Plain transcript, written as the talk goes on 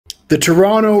The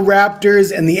Toronto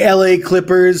Raptors and the LA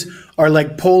Clippers are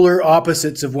like polar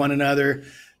opposites of one another.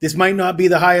 This might not be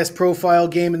the highest profile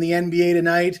game in the NBA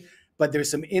tonight, but there's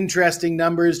some interesting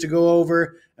numbers to go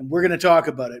over, and we're going to talk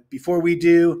about it. Before we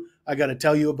do, I got to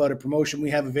tell you about a promotion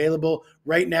we have available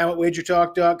right now at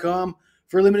WagerTalk.com.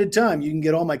 For a limited time, you can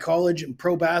get all my college and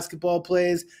pro basketball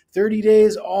plays, 30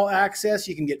 days, all access.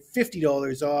 You can get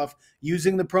 $50 off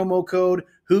using the promo code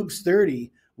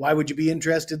HOOPS30. Why would you be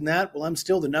interested in that? Well, I'm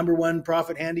still the #1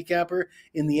 profit handicapper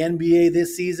in the NBA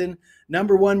this season,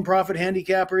 #1 profit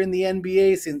handicapper in the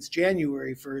NBA since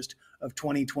January 1st of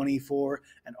 2024,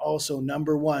 and also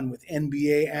 #1 with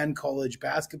NBA and college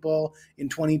basketball in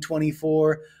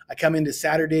 2024. I come into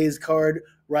Saturday's card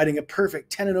riding a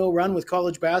perfect 10-0 run with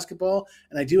college basketball,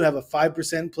 and I do have a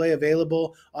 5% play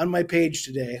available on my page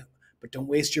today. But don't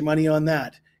waste your money on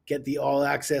that. Get the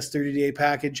all-access 30-day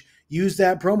package. Use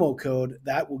that promo code.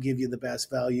 That will give you the best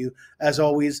value. As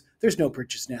always, there's no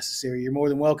purchase necessary. You're more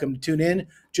than welcome to tune in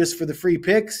just for the free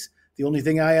picks. The only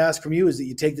thing I ask from you is that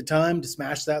you take the time to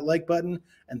smash that like button,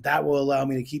 and that will allow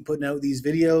me to keep putting out these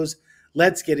videos.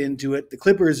 Let's get into it. The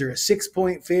Clippers are a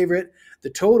 6-point favorite. The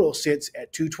total sits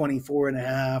at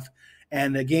 224.5.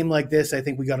 And a game like this, I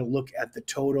think we got to look at the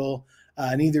total.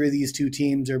 Neither of these two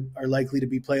teams are likely to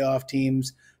be playoff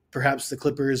teams. Perhaps the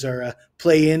Clippers are a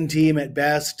play-in team at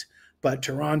best, but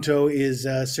Toronto is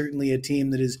certainly a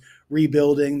team that is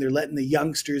rebuilding. They're letting the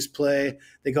youngsters play.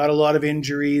 They got a lot of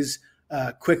injuries.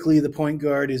 Quickly, the point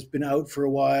guard has been out for a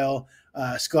while.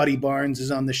 Scotty Barnes is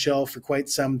on the shelf for quite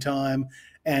some time.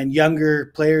 And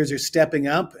younger players are stepping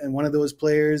up, and one of those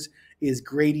players is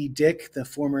Grady Dick, the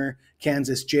former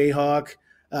Kansas Jayhawk.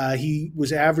 He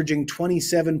was averaging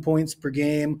 27 points per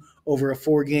game over a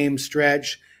 4-game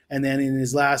stretch, and then in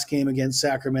his last game against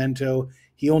Sacramento,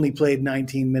 he only played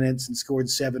 19 minutes and scored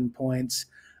 7 points.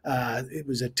 It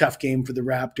was a tough game for the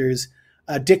Raptors.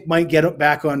 Dick might get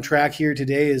back on track here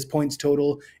today. His points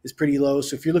total is pretty low.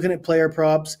 So if you're looking at player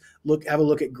props, have a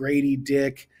look at Grady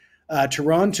Dick.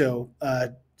 Toronto,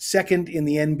 second in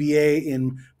the NBA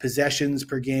in possessions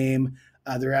per game.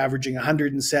 They're averaging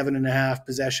 107.5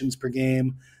 possessions per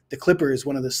game. The Clippers,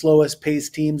 one of the slowest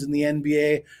paced teams in the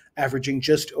NBA, averaging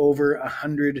just over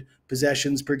 100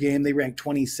 possessions per game. They rank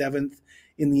 27th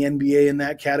in the NBA in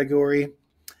that category.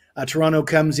 Toronto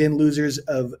comes in losers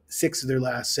of 6 of their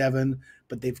last 7,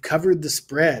 but they've covered the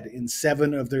spread in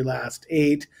 7 of their last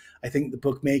 8. I think the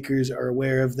bookmakers are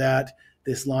aware of that.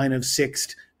 This line of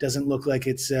 6 doesn't look like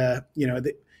it's,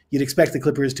 you'd expect the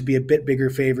Clippers to be a bit bigger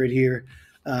favorite here.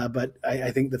 But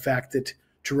I think the fact that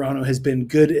Toronto has been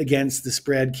good against the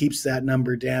spread keeps that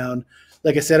number down.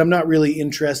 Like I said, I'm not really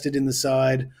interested in the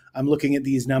side. I'm looking at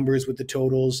these numbers with the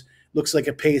totals. Looks like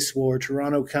a pace war.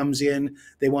 Toronto comes in.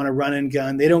 They want to run and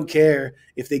gun. They don't care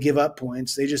if they give up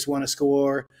points. They just want to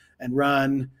score and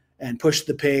run and push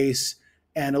the pace.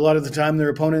 And a lot of the time their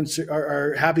opponents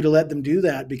are happy to let them do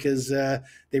that because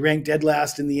they rank dead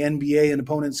last in the NBA in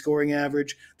opponent scoring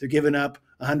average. They're giving up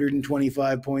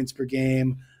 125 points per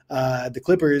game. The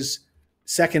Clippers,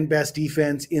 second best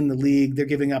defense in the league. They're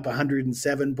giving up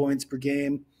 107 points per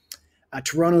game.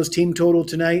 Toronto's team total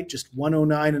tonight, just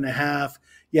 109.5.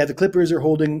 Yeah, the Clippers are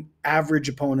holding average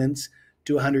opponents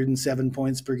to 107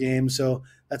 points per game. So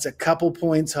that's a couple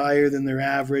points higher than their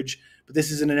average. But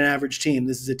this isn't an average team.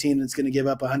 This is a team that's going to give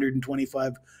up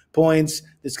 125 points,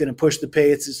 that's going to push the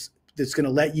pace, that's going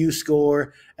to let you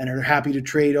score, and are happy to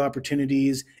trade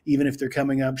opportunities even if they're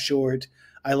coming up short.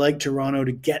 I like Toronto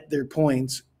to get their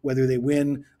points, whether they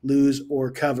win, lose,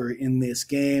 or cover in this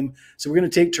game. So we're going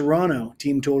to take Toronto,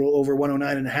 team total over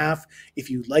 109.5.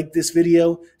 If you like this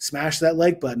video, smash that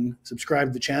like button, subscribe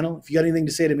to the channel. If you got anything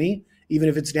to say to me, even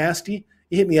if it's nasty,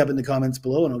 you hit me up in the comments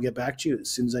below and I'll get back to you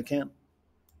as soon as I can.